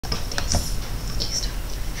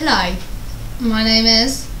Hello, My name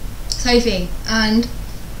is Sophie. and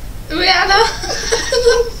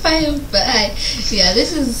Rihanna. Failed, but hey, yeah,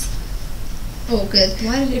 this is all good.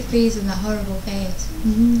 Why did it freeze in that horrible face?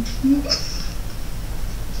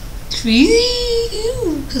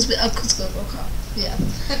 Treasy, because I've got to woke up. Yeah.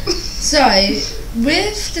 So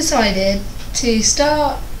we've decided to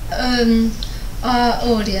start our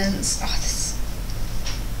audience. Oh,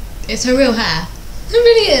 It's her real hair. it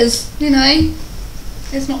really is. You know,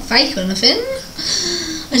 it's not fake or anything.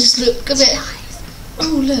 I just look a bit.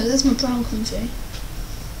 Oh look, there's my brown coming through.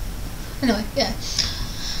 Anyway, yeah,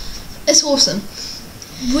 it's awesome.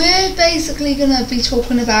 We're basically gonna be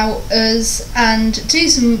talking about us and do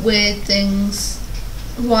some weird things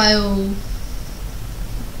while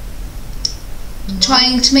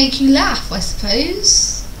trying to make you laugh, I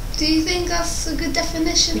suppose. Do you think that's a good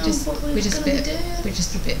definition of what we're gonna be doing? We're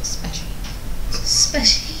just a bit special.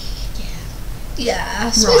 Special. Yeah. Yeah, I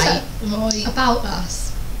suppose right. About us.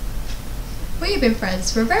 We've been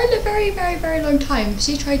friends for a very, very, very, very long time.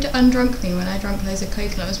 She tried to undrunk me when I drank loads of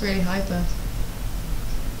coke and I was really hyper.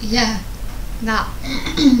 Yeah. That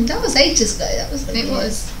That was ages ago. That was like it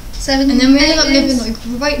was. 7 And then we ended up 8 living years,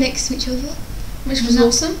 like right next to each other. which was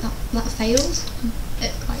awesome. That failed.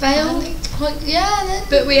 It Quite failed. badly. Quite, yeah, and then.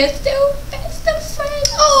 But we are still best of friends.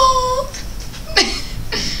 Oh.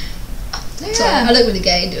 Yeah. Sorry, I look really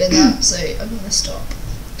gay doing that, so I'm gonna stop.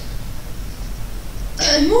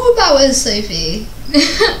 More about us, Sophie.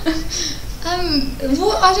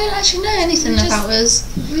 What? I don't actually know anything about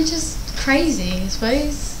us. We're just crazy, I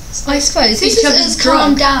suppose. I suppose this is us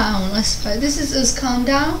calm down. I suppose this is us calm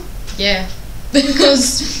down Yeah.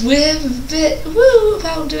 because we're a bit woo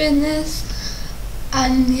about doing this,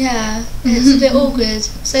 and yeah, it's a bit awkward.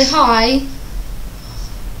 So hi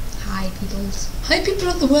peoples. hi people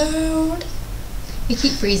of the world. We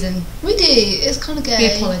keep freezing. We do. It's kind of gay. We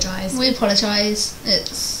apologise. We apologise.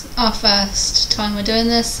 It's our first time we're doing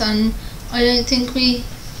this, and I don't think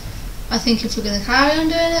I think if we're going to carry on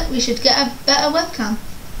doing it, we should get a better webcam.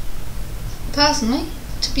 Personally,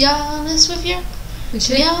 to be honest with you. We To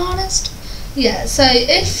should. be honest. Yeah, so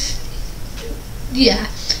if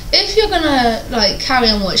you're going to like carry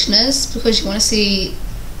on watching us because you want to see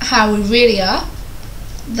how we really are,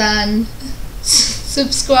 then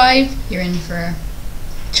subscribe. You're in for a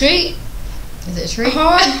Treat. Is it a treat?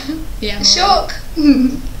 Yeah. Shock. I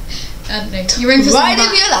don't know. You're in for Ride some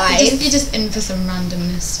of your life. You're just in for some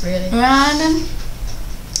randomness, really. Random.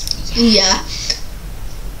 Yeah.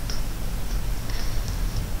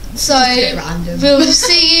 So Just a bit random. we'll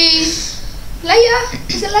see you later.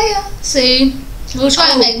 Is it later? Soon. We'll try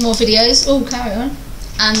and make more videos. Oh, carry on.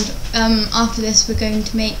 And after this, we're going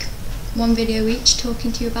to make one video each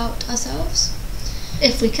talking to you about ourselves,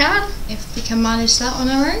 If we can. if we can manage that on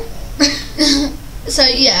our own. So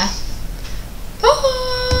yeah.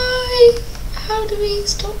 Bye. How do we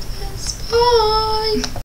stop this? Bye.